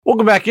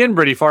Welcome back in,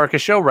 Brady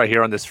Farkas Show, right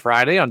here on this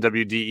Friday on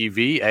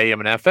WDEV, AM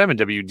and FM, and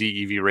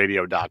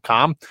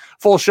WDEVradio.com.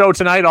 Full show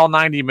tonight, all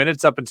 90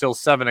 minutes up until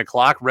 7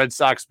 o'clock. Red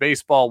Sox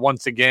baseball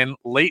once again,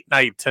 late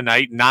night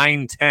tonight,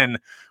 9:10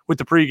 with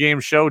the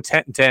pregame show,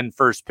 10:10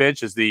 first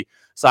pitch as the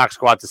Sox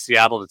go out to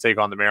Seattle to take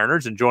on the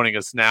Mariners. And joining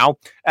us now,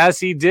 as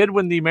he did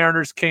when the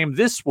Mariners came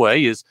this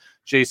way, is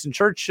Jason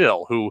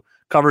Churchill, who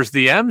covers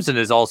the M's and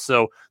is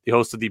also the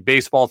host of the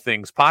Baseball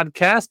Things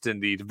podcast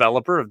and the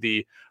developer of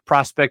the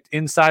Prospect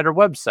Insider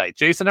website.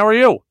 Jason, how are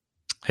you?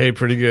 Hey,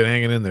 pretty good,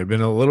 hanging in there.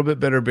 Been a little bit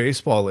better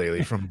baseball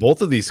lately from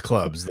both of these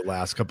clubs the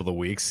last couple of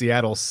weeks.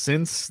 Seattle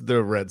since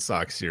the Red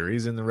Sox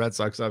series, and the Red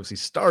Sox obviously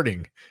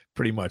starting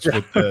pretty much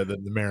with the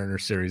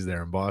Mariners series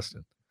there in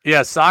Boston.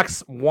 Yeah,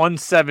 Sox won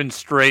 7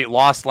 straight,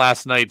 lost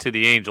last night to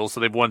the Angels,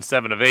 so they've won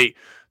 7 of 8.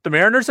 The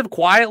Mariners have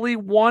quietly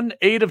won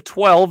 8 of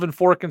 12 in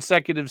 4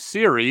 consecutive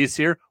series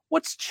here.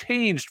 What's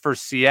changed for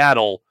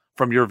Seattle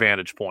from your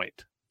vantage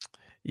point?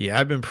 Yeah,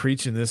 I've been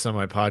preaching this on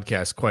my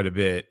podcast quite a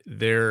bit.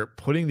 They're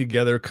putting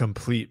together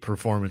complete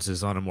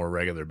performances on a more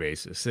regular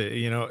basis.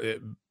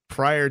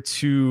 Prior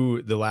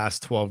to the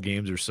last 12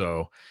 games or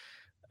so,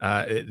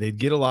 they'd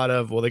get a lot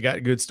of, they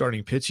got good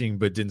starting pitching,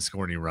 but didn't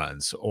score any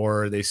runs.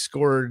 Or they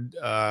scored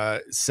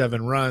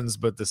 7 runs,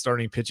 but the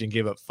starting pitching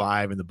gave up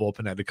 5 and the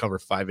bullpen had to cover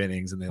 5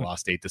 innings and they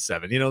lost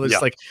 8-7.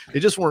 They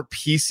just weren't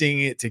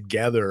piecing it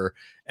together.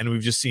 And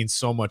we've just seen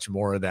so much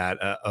more of that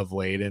of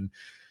late. And,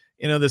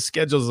 the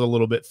schedule is a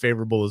little bit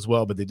favorable as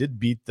well, but they did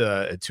beat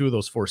the 2 of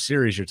those 4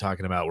 series you're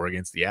talking about were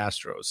against the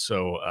Astros.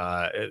 So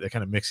they're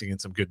kind of mixing in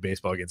some good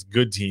baseball against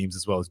good teams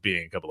as well as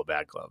beating a couple of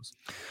bad clubs.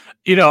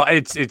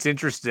 It's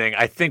interesting.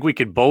 I think we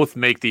could both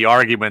make the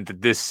argument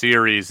that this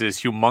series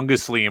is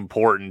humongously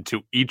important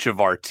to each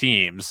of our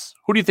teams.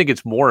 Who do you think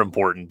it's more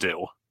important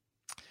to?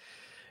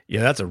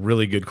 Yeah, that's a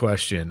really good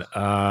question.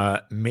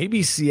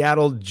 Maybe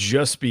Seattle,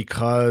 just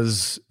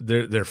because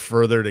they're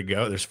further to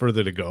go. There's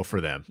further to go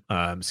for them.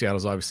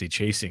 Seattle's obviously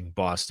chasing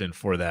Boston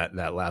for that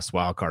last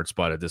wild card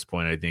spot at this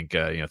point. I think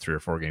 3 or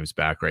 4 games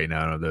back right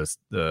now. I don't know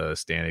the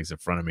standings in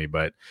front of me,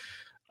 but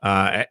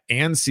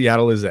and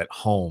Seattle is at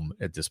home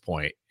at this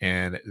point,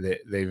 and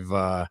they've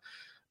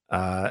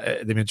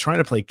been trying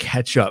to play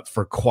catch up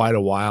for quite a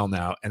while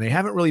now, and they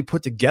haven't really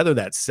put together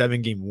that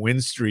 7-game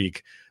win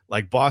streak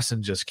like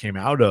Boston just came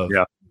out of.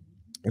 Yeah.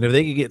 And if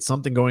they could get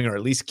something going, or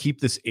at least keep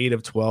this 8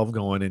 of 12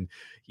 going, and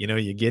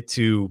you get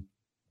to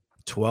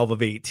 12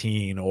 of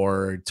 18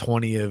 or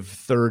 20 of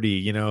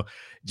 30,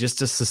 just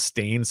to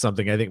sustain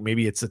something, I think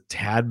maybe it's a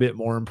tad bit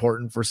more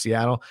important for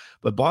Seattle.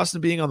 But Boston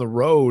being on the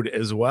road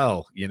as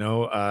well,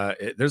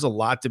 there's a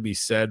lot to be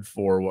said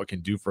for what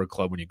can do for a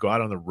club when you go out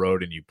on the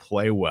road and you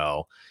play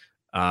well.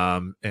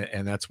 And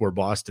that's where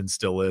Boston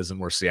still is and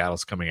where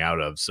Seattle's coming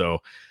out of. So,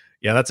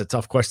 yeah, that's a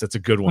tough question. That's a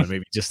good one.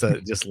 Maybe just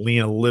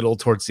lean a little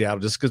towards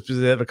Seattle just because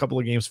they have a couple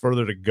of games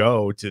further to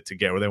go to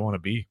get where they want to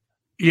be.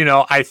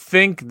 I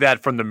think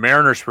that from the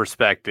Mariners'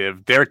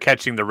 perspective, they're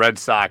catching the Red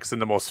Sox in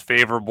the most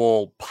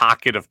favorable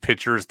pocket of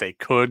pitchers they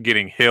could,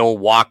 getting Hill,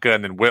 Waka,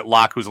 and then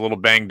Whitlock, who's a little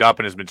banged up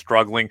and has been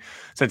struggling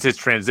since his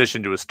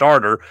transition to a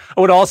starter.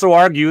 I would also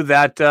argue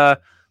that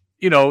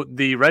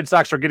the Red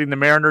Sox are getting the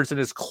Mariners in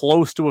as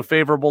close to a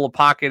favorable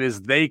pocket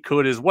as they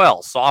could as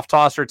well. Soft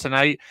tosser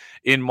tonight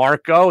in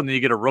Marco, and then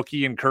you get a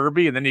rookie in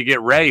Kirby, and then you get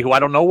Ray, who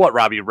I don't know what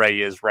Robbie Ray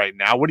is right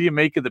now. What do you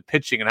make of the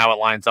pitching and how it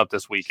lines up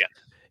this weekend?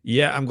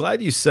 Yeah, I'm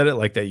glad you said it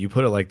like that. You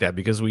put it like that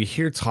because we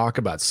hear talk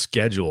about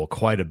schedule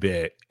quite a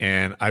bit,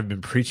 and I've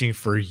been preaching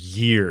for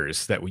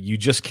years that you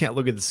just can't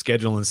look at the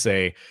schedule and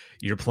say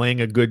you're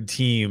playing a good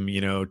team,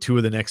 2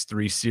 of the next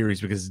 3 series,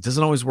 because it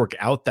doesn't always work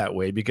out that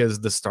way because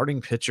the starting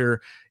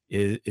pitcher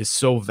is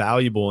so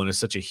valuable and is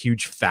such a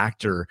huge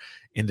factor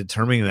in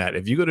determining that.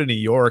 If you go to New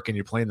York and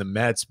you're playing the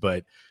Mets,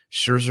 but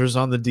Scherzer's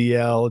on the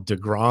DL,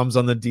 DeGrom's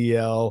on the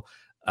DL,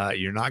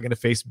 you're not going to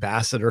face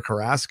Bassett or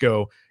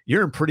Carrasco,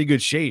 you're in pretty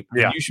good shape.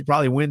 Yeah. You should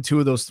probably win 2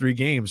 of those 3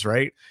 games,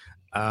 right?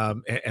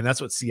 And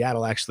that's what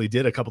Seattle actually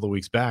did a couple of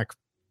weeks back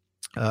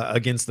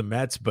against the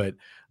Mets. But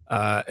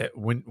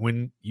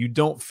when you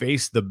don't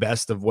face the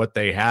best of what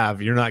they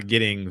have, you're not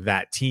getting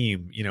that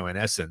team, in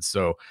essence.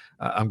 So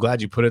I'm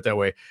glad you put it that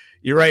way.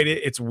 You're right.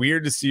 It's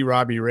weird to see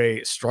Robbie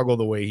Ray struggle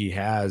the way he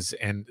has.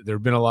 And there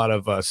have been a lot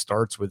of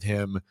starts with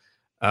him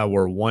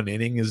where 1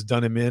 inning has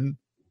done him in.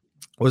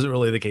 Wasn't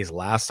really the case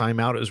last time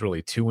out. It was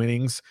really 2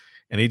 innings.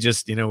 And he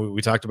just,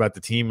 we talked about the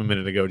team a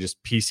minute ago,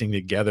 just piecing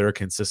together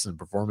consistent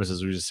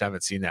performances. We just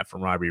haven't seen that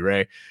from Robbie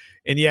Ray.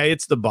 And yeah,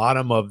 it's the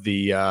bottom of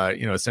the,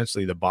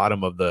 essentially the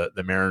bottom of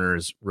the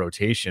Mariners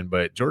rotation.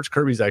 But George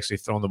Kirby's actually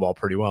thrown the ball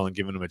pretty well and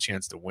given him a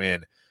chance to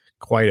win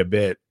quite a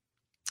bit.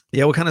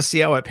 Yeah, we'll kind of see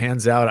how it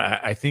pans out.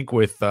 I think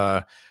with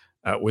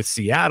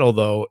Seattle,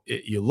 though,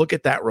 you look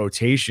at that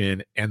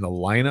rotation and the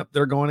lineup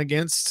they're going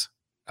against.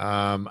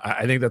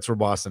 I think that's where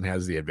Boston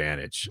has the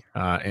advantage.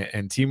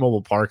 And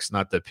T-Mobile Park's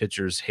not the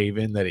pitcher's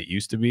haven that it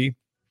used to be.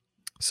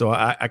 So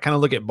I kind of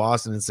look at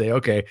Boston and say,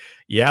 okay,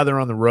 yeah, they're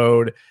on the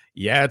road.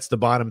 Yeah, it's the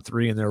bottom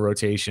 3 in their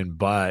rotation,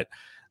 but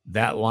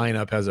that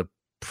lineup has a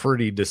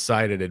pretty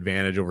decided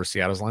advantage over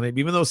Seattle's lineup,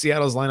 even though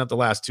Seattle's lineup the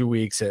last 2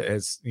 weeks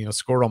has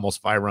scored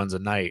almost 5 runs a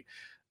night.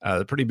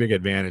 A pretty big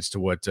advantage to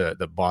what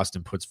the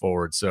Boston puts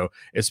forward. So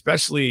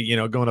especially,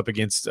 going up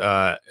against,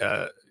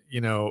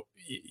 you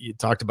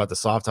talked about the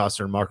soft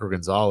tosser and Marco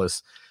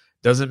Gonzalez,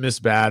 doesn't miss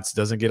bats,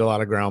 doesn't get a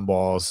lot of ground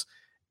balls,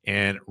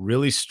 and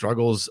really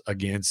struggles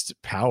against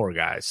power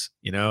guys.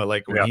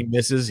 When he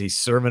misses, he's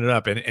serving it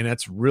up. And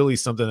that's really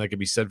something that could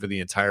be said for the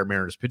entire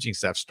Mariners pitching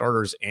staff,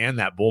 starters, and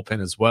that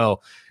bullpen as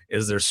well,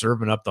 is they're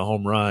serving up the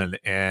home run,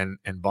 and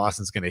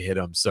Boston's going to hit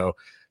them. So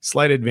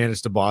slight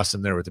advantage to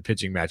Boston there with the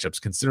pitching matchups,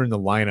 considering the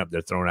lineup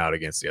they're throwing out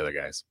against the other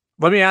guys.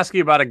 Let me ask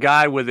you about a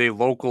guy with a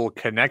local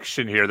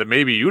connection here that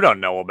maybe you don't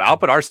know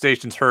about, but our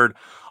station's heard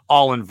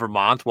all in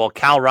Vermont. Well,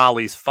 Cal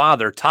Raleigh's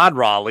father, Todd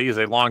Raleigh, is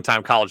a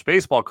longtime college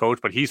baseball coach,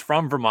 but he's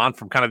from Vermont,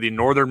 from kind of the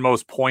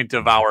northernmost point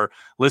of our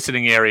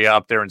listening area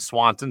up there in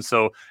Swanton.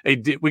 So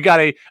we got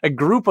a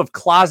group of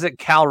closet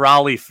Cal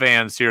Raleigh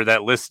fans here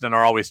that listen and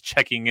are always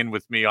checking in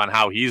with me on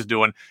how he's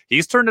doing.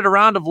 He's turned it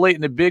around of late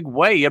in a big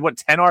way. He had,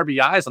 10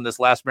 RBIs on this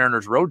last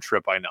Mariners road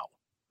trip, I know.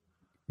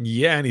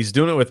 Yeah, and he's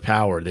doing it with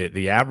power.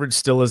 The average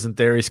still isn't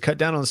there. He's cut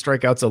down on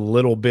strikeouts a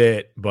little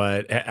bit,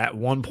 but at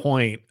one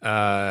point,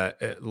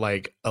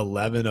 like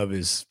 11 of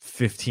his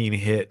 15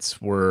 hits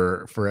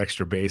were for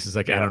extra bases.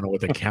 I don't know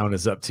what the count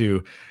is up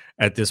to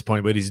at this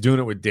point, but he's doing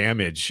it with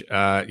damage.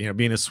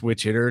 Being a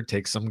switch hitter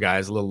takes some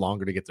guys a little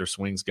longer to get their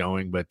swings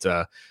going, but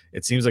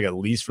it seems like at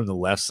least from the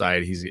left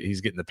side,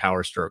 he's getting the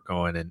power stroke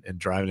going and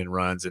driving in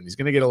runs, and he's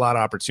going to get a lot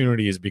of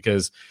opportunities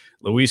because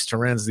Luis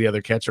Torrens, the other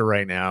catcher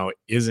right now,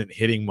 isn't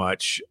hitting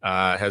much,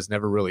 has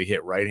never really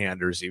hit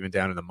right-handers, even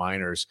down in the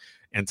minors.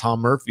 And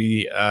Tom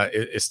Murphy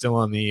is still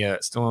on the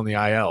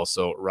IL.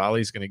 So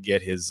Raleigh's going to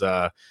get his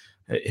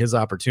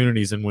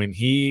opportunities. And when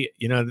he,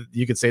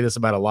 you could say this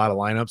about a lot of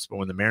lineups, but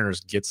when the Mariners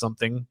get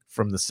something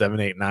from the 7,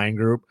 8, 9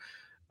 group,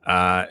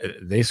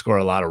 they score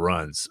a lot of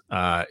runs.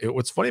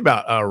 What's funny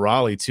about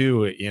Raleigh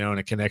too, in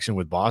a connection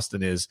with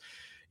Boston is,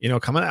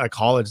 coming out of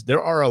college,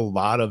 there are a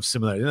lot of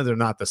similarities. They're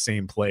not the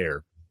same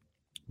player,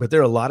 but there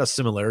are a lot of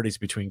similarities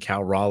between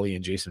Cal Raleigh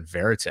and Jason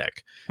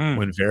Varitek.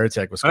 When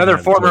Varitek was another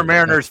former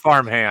Mariners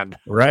farmhand,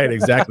 right?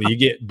 Exactly. You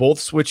get both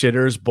switch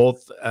hitters,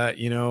 both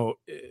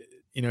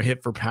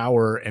hit for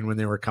power, and when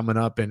they were coming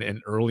up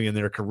and early in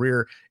their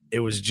career,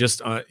 it was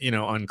just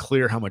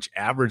unclear how much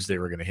average they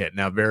were going to hit.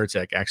 Now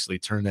Varitek actually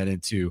turned that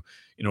into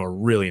a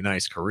really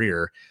nice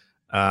career,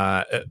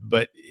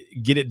 but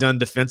get it done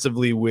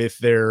defensively with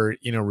their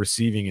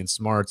receiving and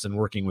smarts and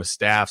working with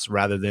staffs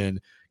rather than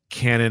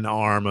cannon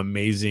arm,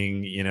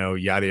 amazing,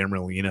 Yadier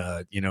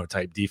Molina,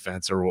 type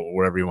defense or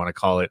whatever you want to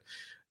call it.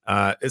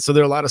 So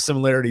there are a lot of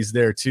similarities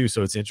there too.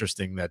 So it's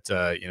interesting that,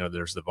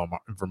 there's the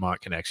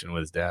Vermont connection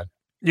with his dad.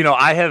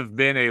 I have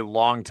been a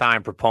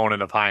longtime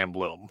proponent of Chaim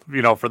Bloom.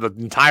 For the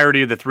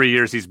entirety of the 3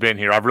 years he's been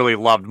here, I've really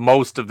loved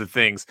most of the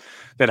things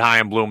that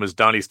Chaim Bloom has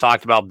done. He's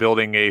talked about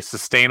building a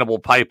sustainable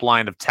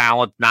pipeline of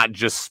talent, not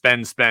just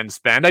spend.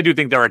 I do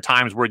think there are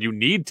times where you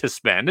need to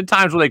spend and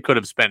times where they could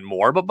have spent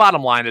more. But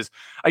bottom line is,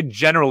 I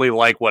generally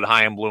like what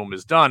Chaim Bloom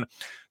has done.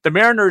 The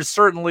Mariners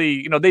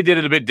certainly, they did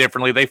it a bit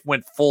differently. They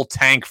went full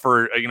tank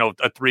for, a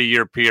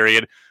 3-year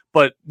period.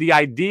 But the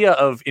idea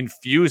of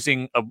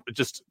infusing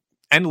just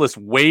endless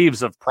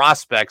waves of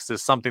prospects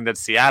is something that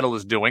Seattle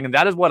is doing. And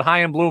that is what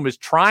Chaim Bloom is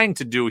trying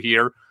to do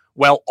here,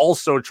 while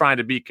also trying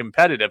to be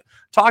competitive.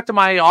 Talk to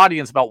my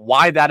audience about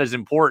why that is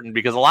important,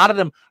 because a lot of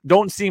them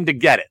don't seem to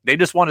get it. They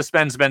just want to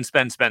spend.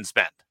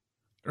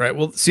 Right.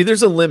 Well, see,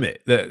 there's a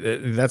limit.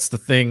 That's the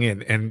thing.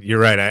 And you're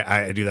right.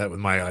 I do that with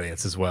my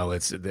audience as well.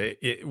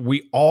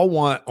 We all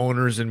want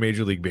owners in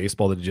Major League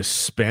Baseball to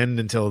just spend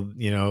until,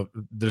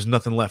 there's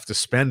nothing left to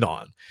spend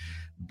on.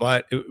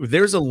 But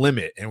there's a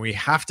limit, and we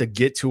have to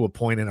get to a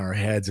point in our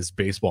heads as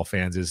baseball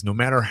fans is no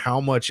matter how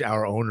much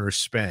our owners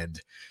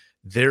spend,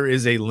 there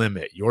is a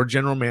limit. Your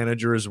general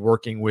manager is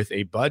working with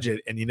a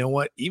budget. And you know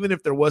what? Even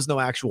if there was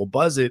no actual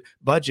budget,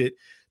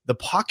 the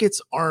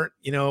pockets aren't,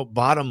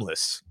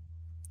 bottomless.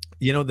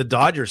 The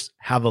Dodgers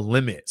have a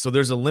limit. So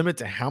there's a limit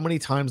to how many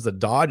times the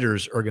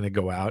Dodgers are going to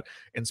go out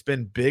and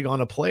spend big on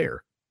a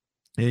player.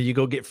 You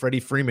go get Freddie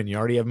Freeman. You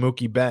already have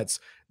Mookie Betts.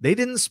 They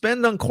didn't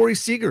spend on Corey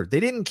Seager. They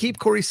didn't keep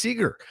Corey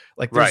Seager.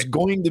 There's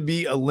going to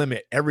be a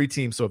limit every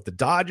team. So if the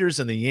Dodgers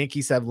and the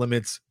Yankees have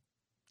limits,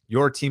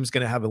 your team's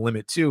going to have a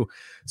limit too.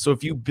 So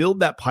if you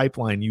build that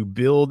pipeline, you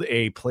build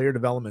a player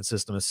development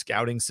system, a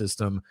scouting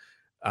system,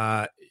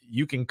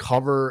 you can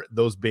cover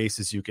those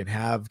bases. You can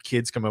have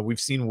kids come up. We've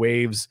seen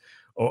waves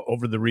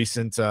over the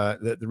recent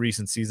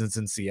seasons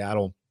in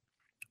Seattle,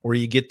 where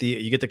you get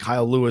the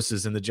Kyle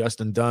Lewis's and the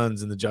Justin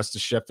Dunns and the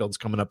Justice Sheffields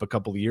coming up a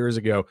couple of years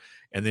ago.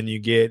 And then you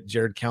get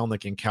Jared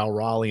Kelenic and Cal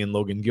Raleigh and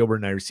Logan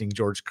Gilbert. Now you're seeing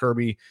George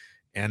Kirby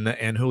and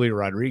Julio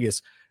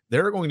Rodriguez.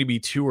 There are going to be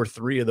 2 or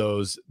 3 of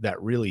those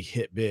that really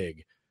hit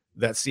big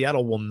that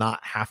Seattle will not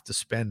have to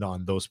spend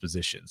on those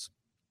positions.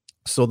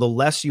 So the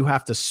less you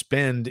have to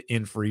spend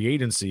in free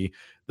agency,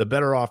 the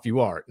better off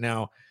you are.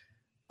 Now,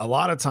 a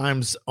lot of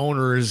times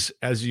owners,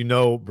 as you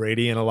know,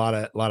 Brady, and a lot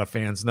of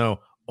fans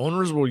know,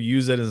 owners will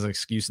use it as an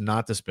excuse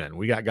not to spend.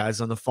 We got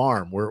guys on the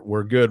farm.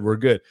 We're good. We're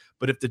good.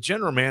 But if the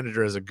general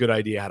manager has a good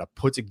idea how to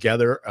put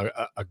together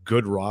a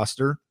good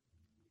roster,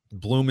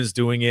 Bloom is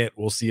doing it.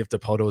 We'll see if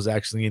DePoto is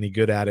actually any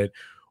good at it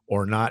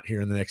or not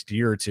here in the next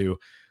year or two.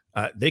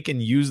 They can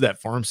use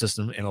that farm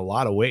system in a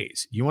lot of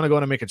ways. You want to go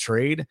out and make a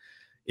trade?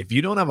 If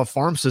you don't have a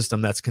farm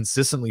system that's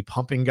consistently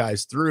pumping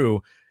guys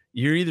through,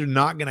 you're either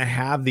not going to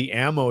have the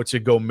ammo to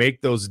go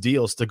make those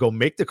deals, to go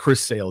make the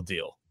Chris Sale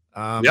deal.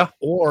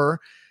 Or,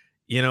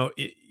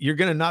 you're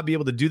going to not be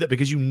able to do that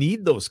because you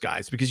need those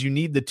guys, because you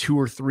need the 2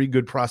 or 3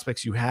 good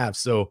prospects you have.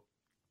 So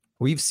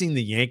we've seen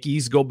the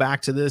Yankees go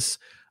back to this.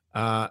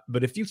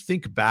 But if you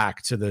think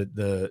back to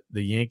the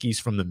Yankees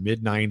from the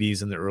mid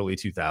 90s and the early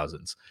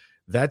 2000s,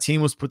 that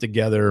team was put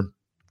together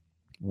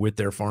with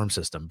their farm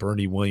system.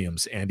 Bernie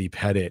Williams, Andy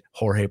Pettit,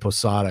 Jorge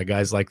Posada,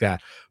 guys like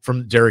that,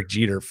 from Derek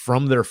Jeter,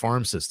 from their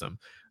farm system.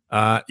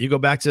 You go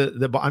back to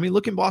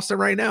look in Boston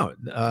right now.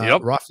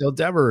 Rafael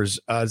Devers,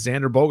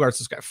 Xander Bogaerts,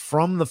 this guy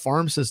from the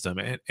farm system,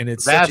 and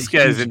it's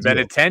Vasquez and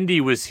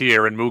Benintendi was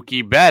here, and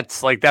Mookie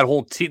Betts, like that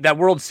whole team, that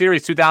World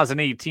Series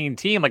 2018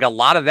 team, like a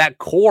lot of that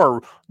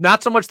core,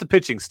 not so much the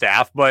pitching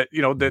staff, but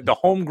the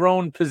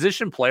homegrown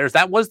position players.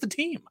 That was the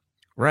team.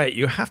 Right.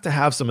 You have to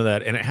have some of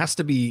that, and it has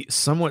to be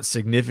somewhat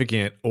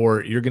significant,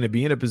 or you're going to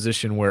be in a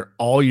position where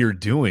all you're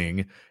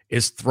doing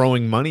is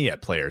throwing money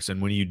at players.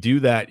 And when you do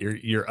that,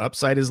 your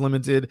upside is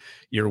limited.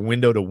 Your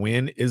window to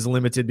win is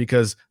limited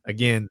because,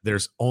 again,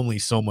 there's only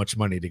so much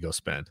money to go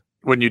spend.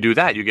 When you do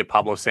that, you get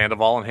Pablo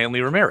Sandoval and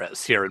Hanley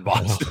Ramirez here in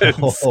Boston.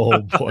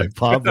 Oh boy,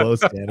 Pablo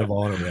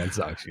Sandoval and a Red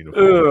Sox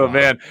uniform. Oh,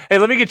 man. Hey,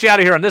 let me get you out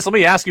of here on this. Let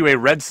me ask you a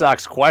Red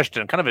Sox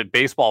question, kind of a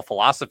baseball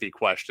philosophy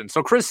question.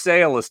 So Chris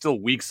Sale is still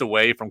weeks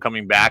away from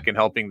coming back and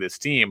helping this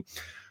team.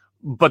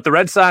 But the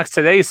Red Sox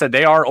today said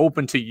they are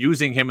open to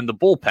using him in the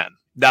bullpen.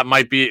 That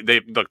might be, they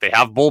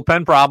have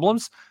bullpen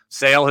problems.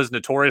 Sale has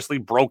notoriously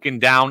broken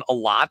down a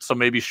lot, so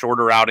maybe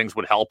shorter outings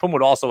would help him,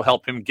 would also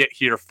help him get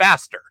here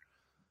faster.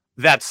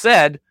 That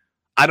said,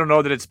 I don't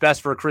know that it's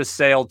best for Chris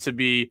Sale to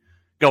be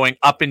going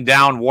up and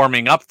down,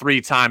 warming up 3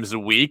 times a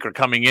week, or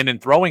coming in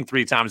and throwing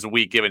 3 times a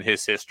week, given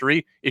his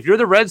history. If you're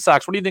the Red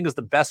Sox, what do you think is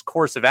the best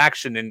course of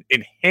action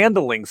in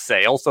handling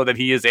Sale so that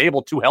he is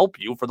able to help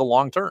you for the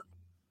long term?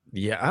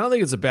 Yeah, I don't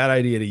think it's a bad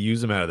idea to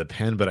use him out of the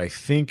pen, but I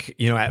think,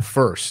 at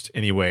first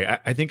anyway,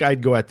 I think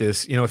I'd go at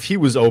this, if he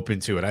was open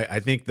to it,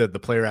 I think that the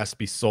player has to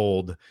be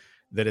sold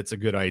that it's a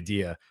good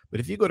idea. But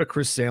if you go to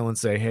Chris Sale and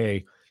say,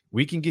 hey,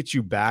 we can get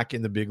you back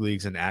in the big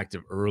leagues and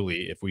active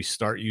early if we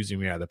start using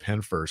you out of the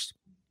pen first.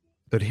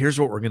 But here's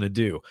what we're going to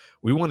do.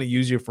 We want to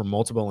use you for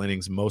multiple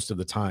innings most of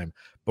the time,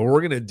 but we're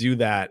going to do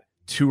that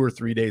 2 or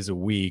 3 days a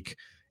week.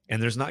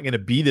 And there's not going to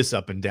be this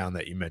up and down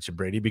that you mentioned,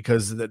 Brady,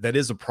 because that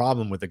is a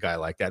problem with a guy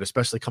like that,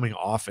 especially coming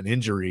off an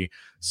injury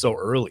so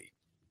early.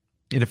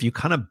 And if you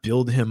kind of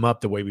build him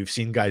up the way we've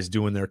seen guys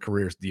do in their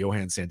careers, the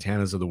Johan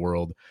Santanas of the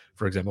world,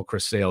 for example,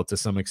 Chris Sale to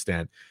some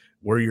extent,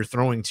 where you're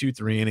throwing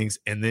 2-3 innings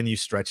and then you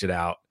stretch it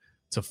out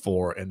to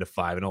 4 and to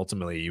 5, and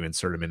ultimately you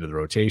insert him into the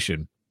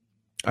rotation.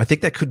 I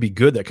think that could be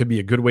good. That could be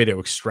a good way to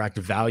extract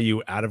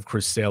value out of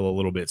Chris Sale a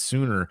little bit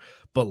sooner.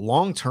 But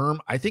long term,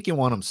 I think you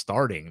want him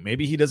starting.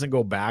 Maybe he doesn't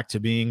go back to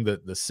being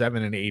the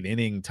 7 and 8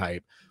 inning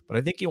type, but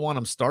I think you want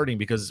him starting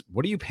because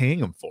what are you paying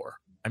him for?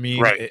 I mean,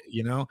 right.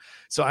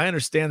 So I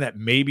understand that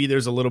maybe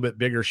there's a little bit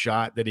bigger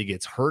shot that he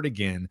gets hurt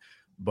again.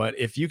 But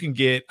if you can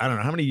get, I don't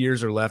know how many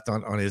years are left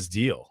on his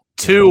deal.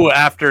 2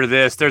 after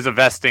this, there's a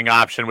vesting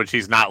option, which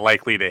he's not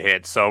likely to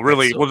hit. So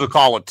really, we'll just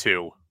call it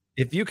 2.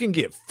 If you can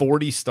get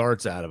 40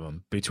 starts out of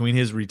him between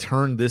his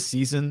return this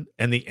season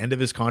and the end of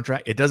his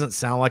contract, it doesn't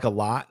sound like a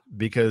lot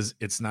because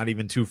it's not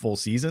even 2 full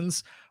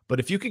seasons. But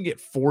if you can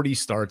get 40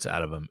 starts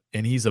out of him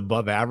and he's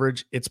above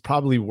average, it's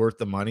probably worth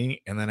the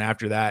money. And then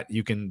after that,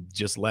 you can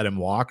just let him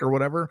walk or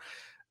whatever.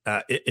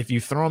 If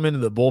you throw him into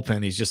the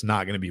bullpen, he's just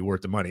not going to be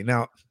worth the money.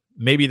 Now,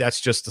 maybe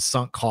that's just a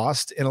sunk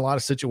cost in a lot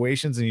of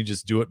situations and you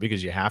just do it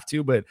because you have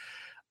to. But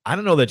I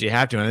don't know that you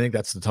have to. And I think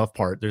that's the tough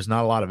part. There's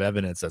not a lot of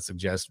evidence that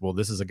suggests, well,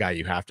 this is a guy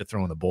you have to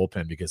throw in the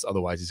bullpen because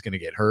otherwise he's going to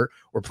get hurt.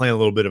 We're playing a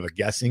little bit of a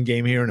guessing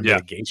game here and a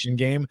mitigation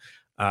game.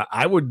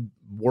 I would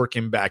work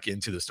him back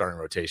into the starting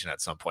rotation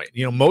at some point,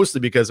 mostly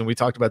because, and we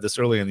talked about this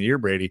early in the year,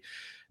 Brady,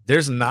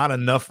 there's not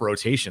enough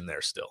rotation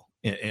there still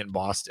in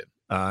Boston.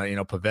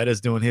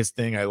 Pavetta's doing his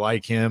thing. I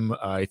like him.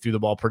 He threw the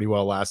ball pretty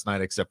well last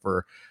night, except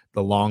for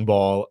the long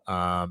ball.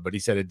 But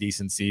he's had a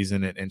decent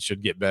season and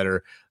should get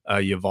better.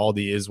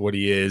 Eovaldi is what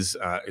he is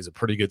a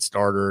pretty good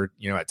starter.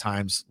 At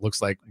times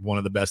looks like one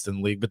of the best in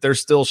the league, but they're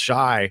still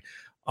shy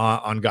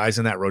on guys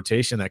in that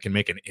rotation that can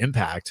make an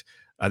impact.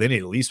 They need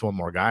at least one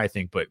more guy, I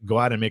think, but go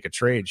out and make a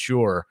trade.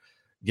 Sure.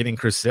 getting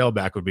Chris Sale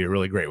back would be a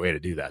really great way to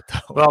do that,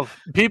 though. Well,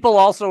 people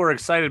also are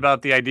excited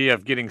about the idea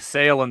of getting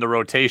Sale in the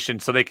rotation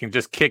so they can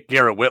just kick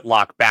Garrett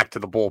Whitlock back to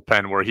the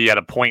bullpen where he had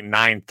a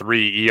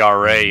 .93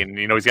 ERA, and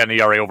he's got an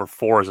ERA over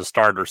 4 as a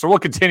starter. So we'll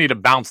continue to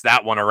bounce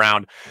that one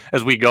around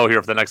as we go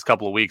here for the next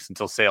couple of weeks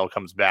until Sale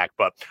comes back.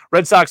 But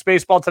Red Sox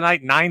baseball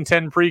tonight,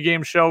 9:10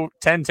 pregame show,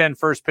 10:10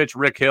 first pitch.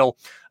 Rich Hill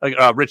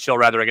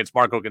against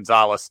Marco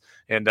Gonzalez,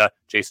 and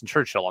Jason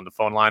Churchill on the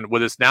phone line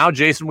with us now.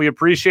 Jason, we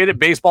appreciate it.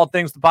 Baseball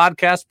Things, the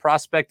podcast.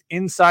 Prospect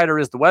Insider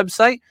is the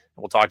website.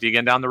 We'll talk to you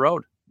again down the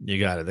road. You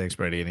got it. Thanks,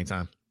 Brady.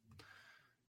 Anytime.